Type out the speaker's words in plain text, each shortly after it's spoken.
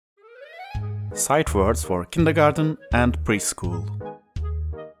Sight words for kindergarten and preschool.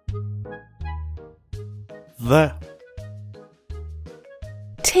 The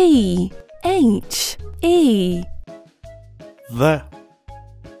T-H-E The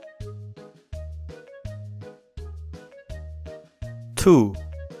To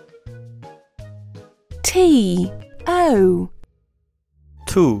T-O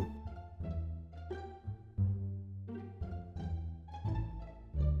To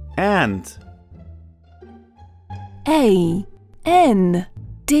And A-N-D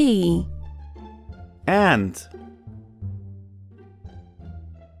And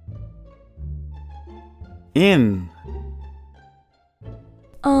In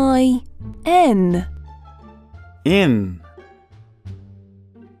I-N In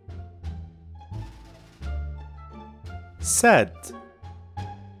Said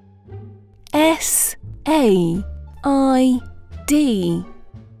S-A-I-D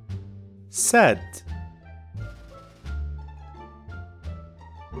Said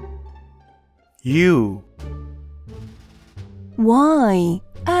You Y-O-U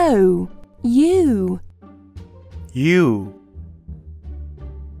You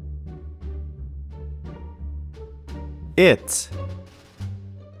It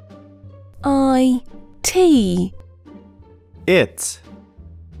I-T It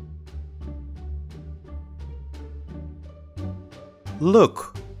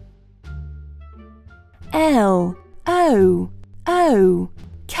Look L-O-O-K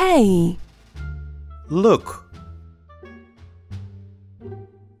Look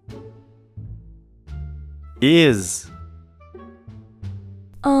Is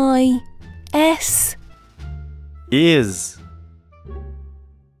I-S Is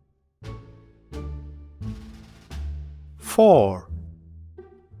For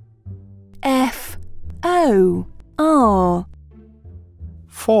F-O-R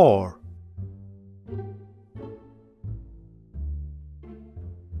For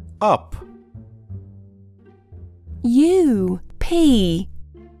Up U-P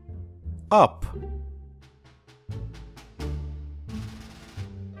Up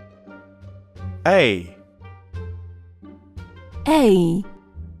A A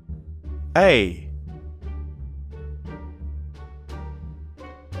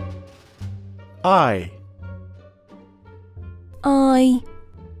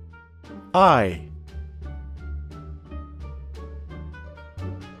I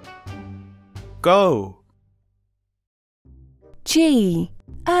Go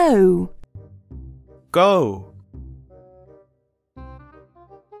G-O Go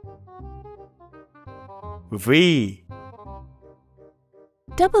V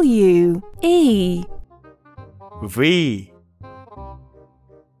W-E V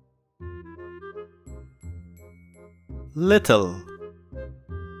Little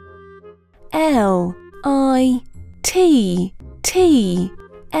L-I-T-T-L-E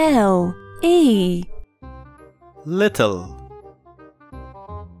Little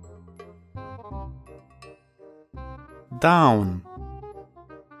Down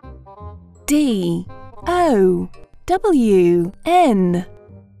D-O-W-N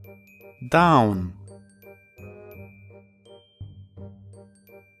Down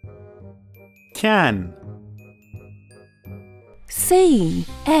Can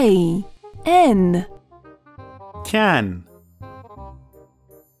C-A-N Can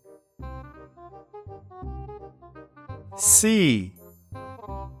See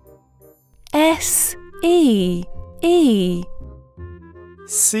S-E-E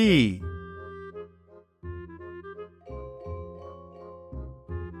See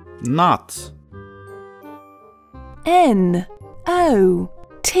Not N-O-T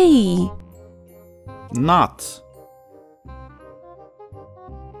Not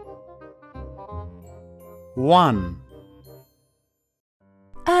One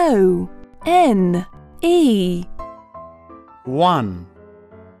O-N-E One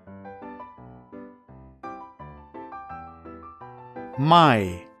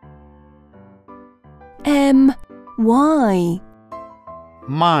My M-Y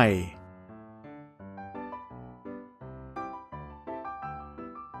My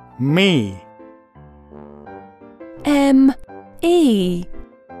Me M-E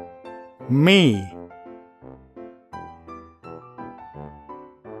Me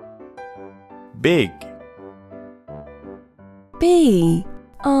Big B-I-G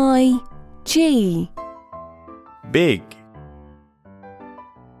Big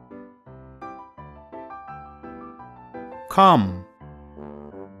Come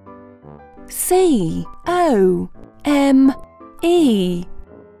C-O-M-E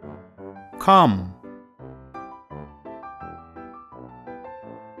Come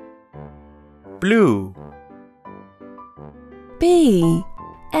blue, B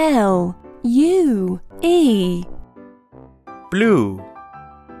L U E, blue.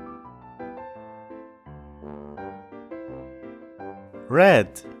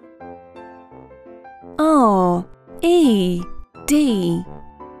 Red, R E D,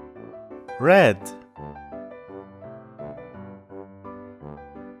 red.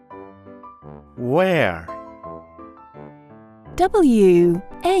 Where, W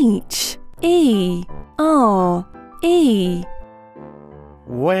H E R E,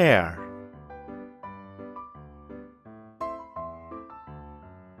 where.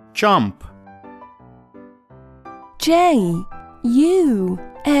 Jump, J U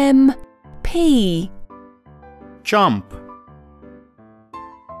M P, jump.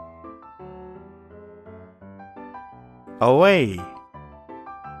 Away,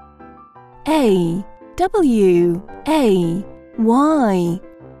 A W A Y,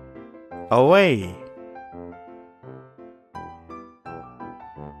 away.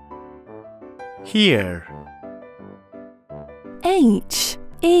 Here, H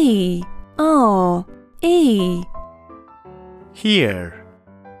E R E, here.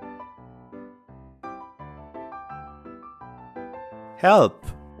 Help,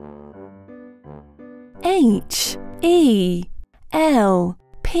 H E L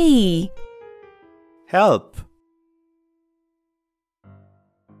P, help.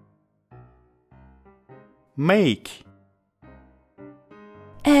 Make,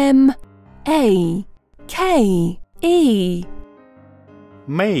 M A K E,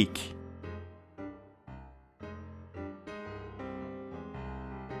 make.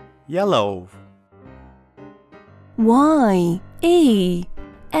 Yellow, Y E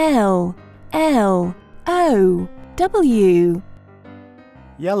L L O W,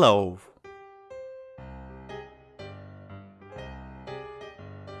 yellow.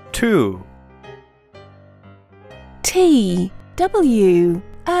 Two, T W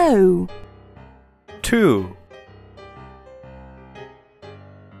O, two.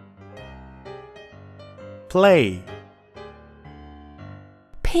 Play,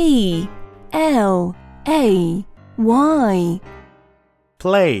 P L A Y,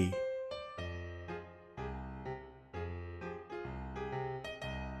 play.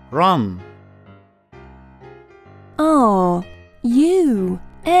 Run, R U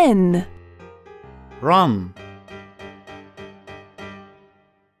N, run.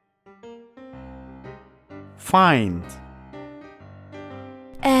 Find,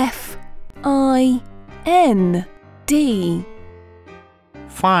 F I N D,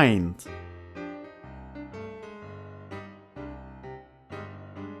 find.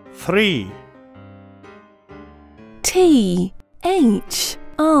 Three, T H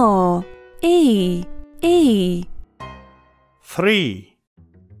R E E, three.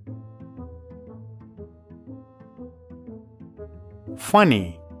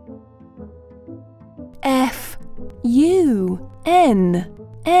 Funny, F U N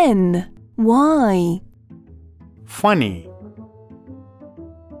N Y, funny.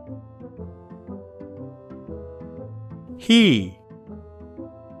 He,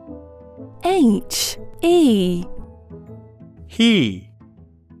 H E, he.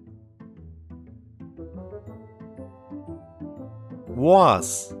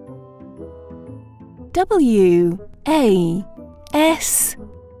 Was, W A S,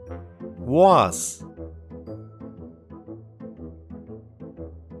 was.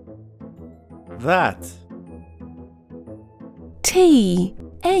 That, T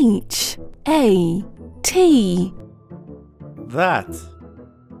H A T, that.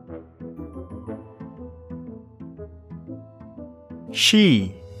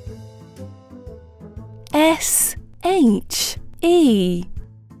 She, S H E,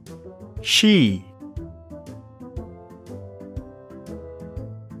 she.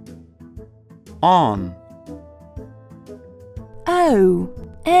 On, O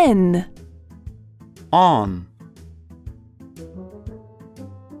N, on.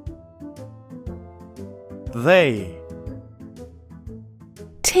 They,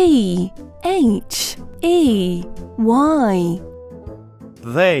 T H E Y,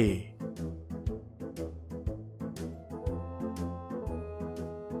 they.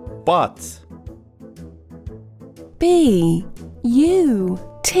 But, B U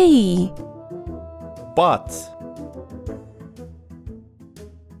T, but.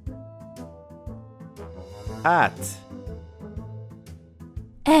 At,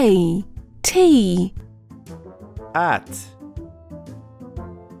 A T, at.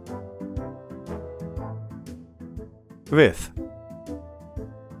 With,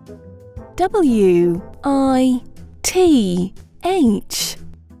 W I T H,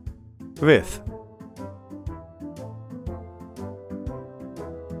 with.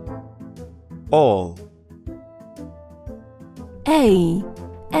 all, A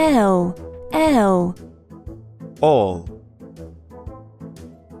L L all.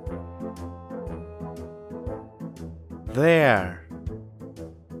 There,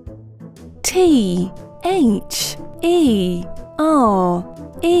 T H E R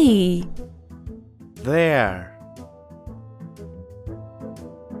E there.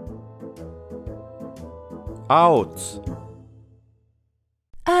 Out,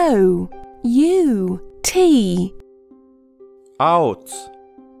 O U T out.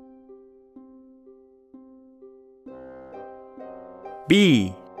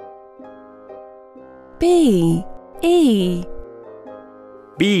 B, B E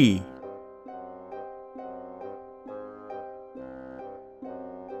B.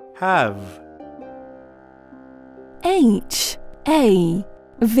 Have, H A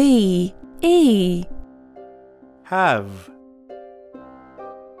V E have.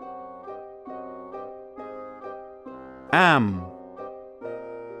 Am,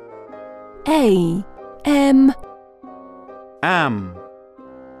 A M am.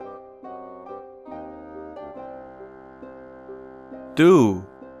 Do,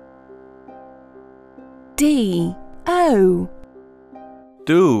 D O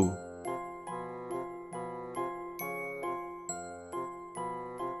do.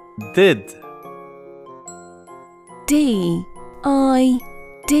 Did, D I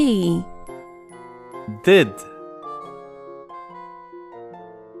D did.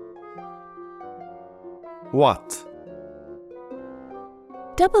 What,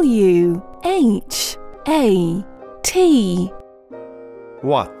 W H A T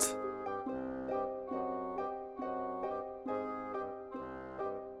what.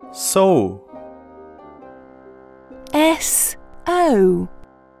 So, S O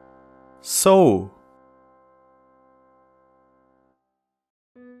so.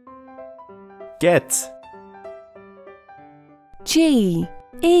 Get, G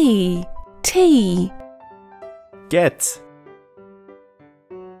E T get.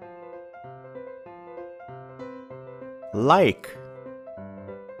 Like,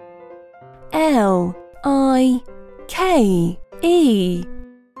 L I K E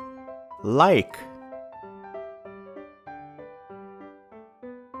like.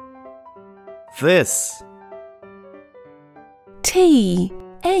 This, T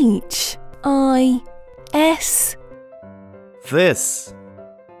H I S this.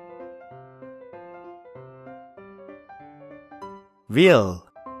 Will,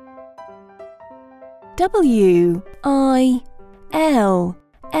 W I L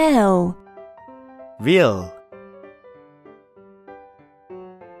L will.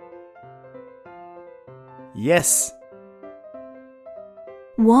 Yes,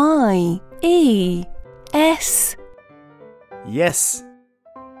 Y E S yes.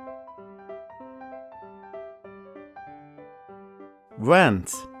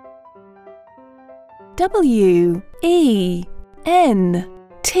 Went, W E N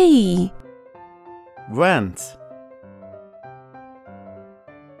T went.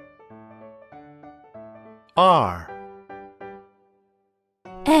 Are,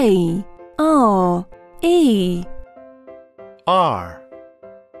 A R E are.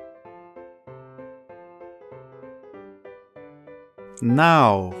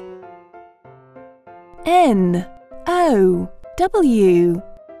 Now, N O W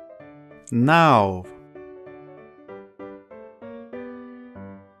now.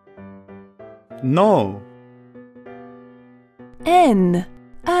 No, N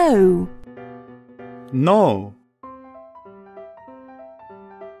O no.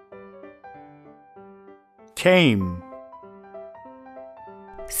 Came,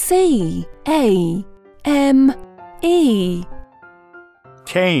 C A M E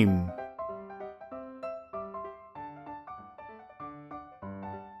came.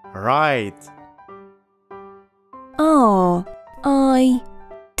 Right, R I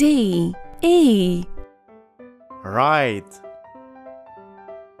D E right.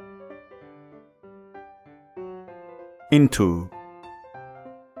 Into,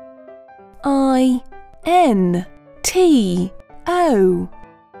 I N T O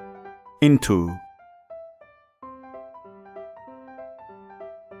into.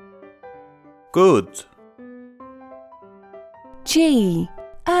 Good, G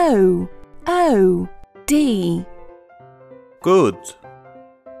O O D good.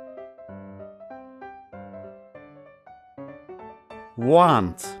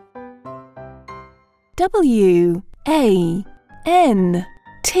 Want, W A N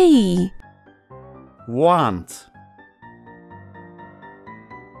T want.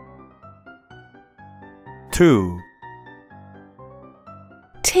 Two,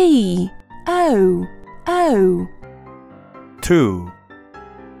 T O, O. 2.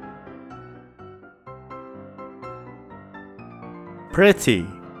 Pretty.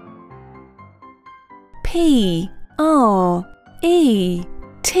 P, R, E,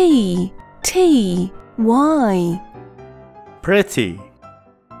 T, T, Y. Pretty.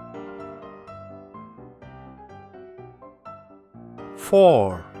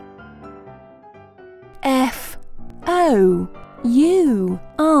 4. F, O, U,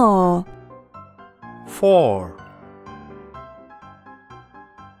 R. 4.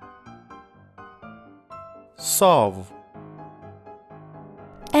 Solve.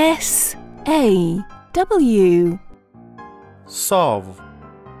 S, A, W. Solve.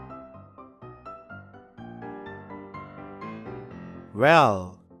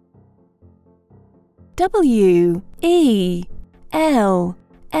 Well. W, E, L,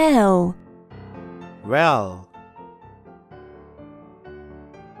 L. Well.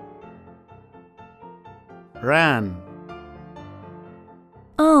 Ran.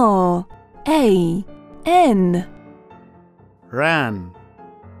 R, A, N. Ran.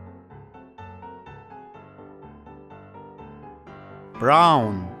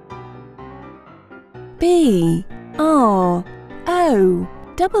 Brown. B, R, O,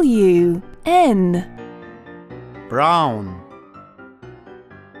 W, N. Brown.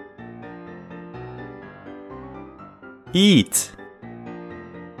 Eat.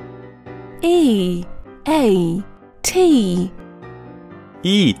 E, A, T.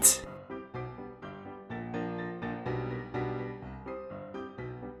 Eat.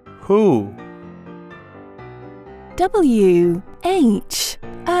 Who? W, H,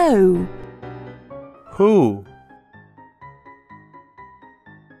 O. Who?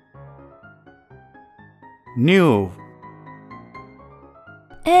 New.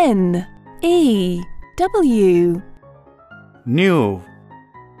 N, E, W. New.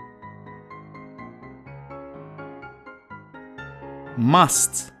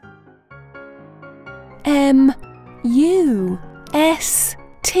 Must. M, U, S,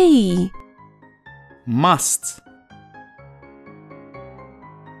 T. Must.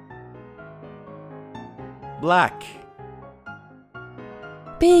 Black.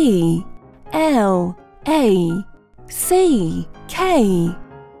 B, L, A, C, K.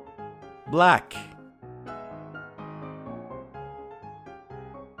 Black.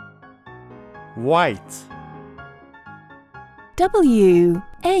 White. W,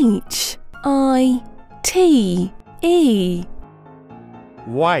 H, I, T, E.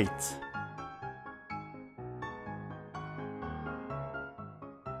 White.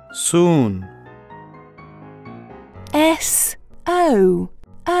 Soon. S, O,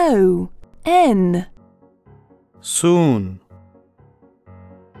 O, N. Soon.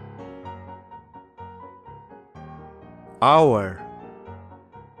 Hour.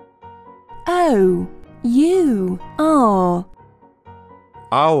 O, U, R.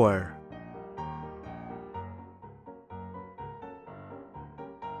 Hour.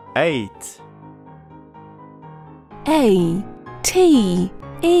 8. A, T,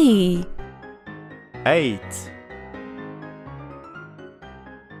 E. 8.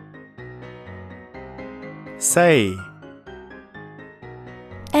 Say.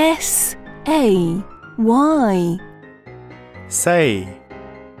 S, A, Y. Say.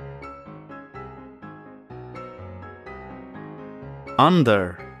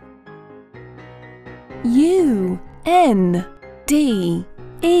 Under. U, N, D,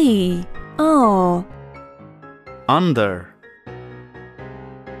 E, R. Under.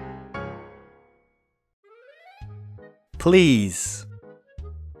 Please.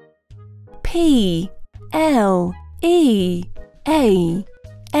 P, L, E, A,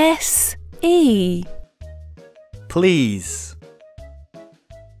 S, E. Please.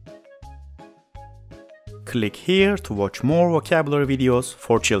 Click here to watch more vocabulary videos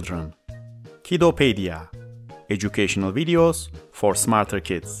for children. Kiddopedia. Educational videos for smarter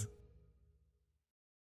kids.